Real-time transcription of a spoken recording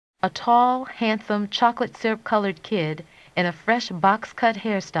A tall, handsome, chocolate syrup-colored kid in a fresh box-cut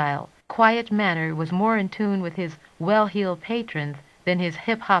hairstyle, quiet manner was more in tune with his well-heeled patrons than his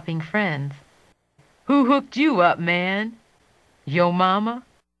hip-hopping friends. "Who hooked you up, man? Yo mama?"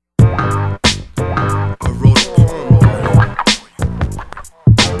 I wrote a poem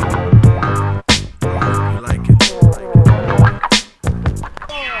I hope you like it.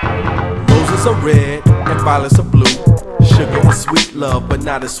 Roses are red and violets are blue. Sugar is sweet love, but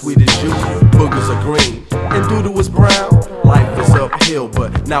not as sweet as you. Boogers are green and doodle is brown. Life is uphill,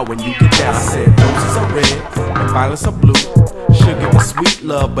 but not when you get down. I said roses are red and violets are blue. Sugar is sweet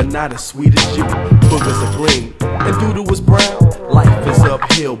love, but not as sweet as you. Boogers are green and doodle is brown. Life is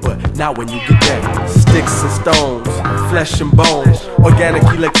uphill, but not when you get down. Sticks and stones, flesh and bones, organic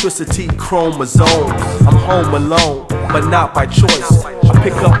electricity, chromosomes. I'm home alone, but not by choice. I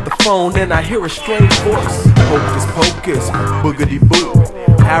pick up the phone and I hear a strange voice. Hocus pocus, boogity boo.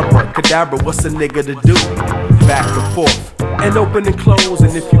 Abracadabra, what's a nigga to do? Back and forth, and open and close.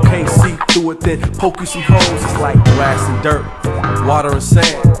 And if you can't see through it, then poke you some holes. It's like grass and dirt, water and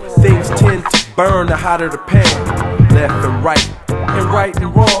sand. Things tend to burn the hotter the pan. Left and right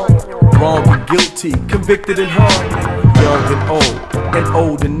and wrong. Wrong and guilty, convicted and hung. Young and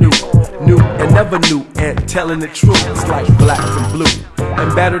old and new. New and never new, and telling the truth. It's like black and blue,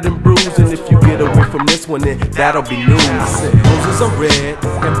 and battered and bruised. And if you get away from this one, then that'll be news. Roses are red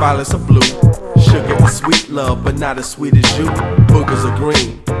and violets are blue. Sugar is sweet love, but not as sweet as you. Boogers are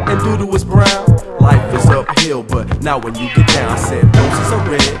green and doodle is brown. Life is uphill, but not when you get down. I said roses are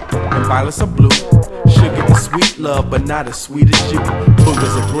red and violets are blue. Sugar is sweet love, but not as sweet as you.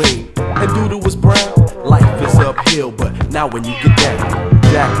 Boogers are green and doodle is brown. Life is uphill, but not when you get down.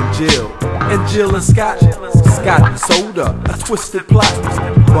 Jack and Jill and Scott. Scott and soda, a twisted plot.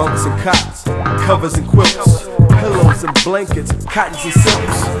 Bunks and cots, covers and quilts, pillows and blankets, cottons and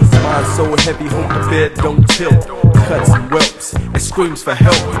silks. Mind so heavy, hope the bed don't tilt. Cuts and whelps, and screams for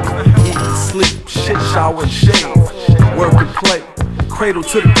help. Eat and sleep, shit, shower and shave. Work and play, cradle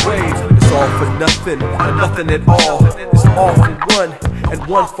to the grave. It's all for nothing, or nothing at all. It's all for one, and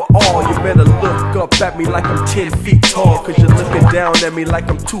one for all. You better look up at me like I'm 10 feet tall, cause you're looking down at me like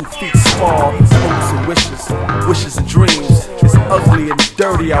I'm 2 feet small. Hopes and wishes and dreams. It's ugly and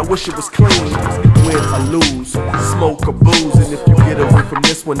dirty, I wish it was clean. Win or lose, smoke or booze. And if you get away from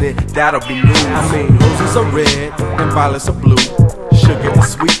this one, then that'll be news. I mean, roses are red and violets are blue. Sugar is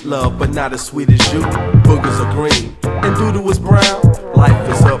sweet love, but not as sweet as you. Boogers are green and doodle is brown. Life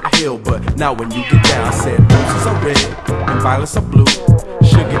is uphill, but not when you get down. I said roses are red and violets are blue.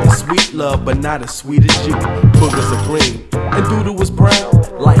 Sugar is sweet love, but not as sweet as you. Boogers are green and doodle is brown.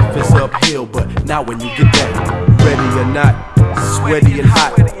 Life is uphill, but not when you get down. Ready or not, sweaty and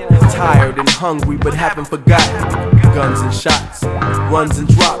hot, tired and hungry, but haven't forgotten. Guns and shots, runs and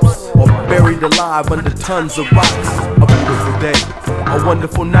drops, or buried alive under tons of rocks. A beautiful day, a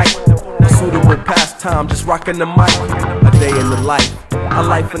wonderful night, a suitable pastime, just rocking the mic. A day in the life, a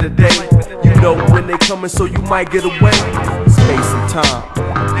life in a day. You know when they coming, so you might get away. Space and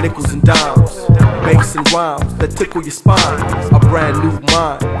time, nickels and dimes, bass and rhymes that tickle your spine. A brand new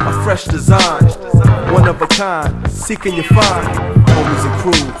mind, a fresh design, one of a kind, seeking your find. Homies and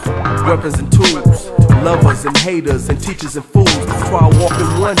crews, weapons and tools, lovers and haters and teachers and fools. Try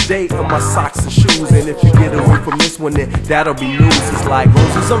walking one day on my socks and shoes. And if you get away from this one, then that'll be news. It's like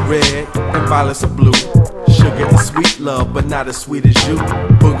roses are red and violets are blue. Sugar is sweet love, but not as sweet as you.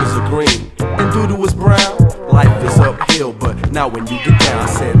 Boogers are green and doodle is brown. Life is uphill, but not when you get down. I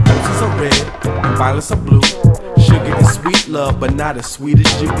said roses are red and violets are blue. Sugar is sweet love, but not as sweet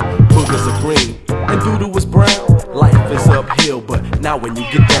as you. Boogers are green and doodle is brown. Life is uphill, but not when you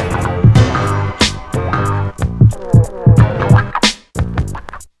get down.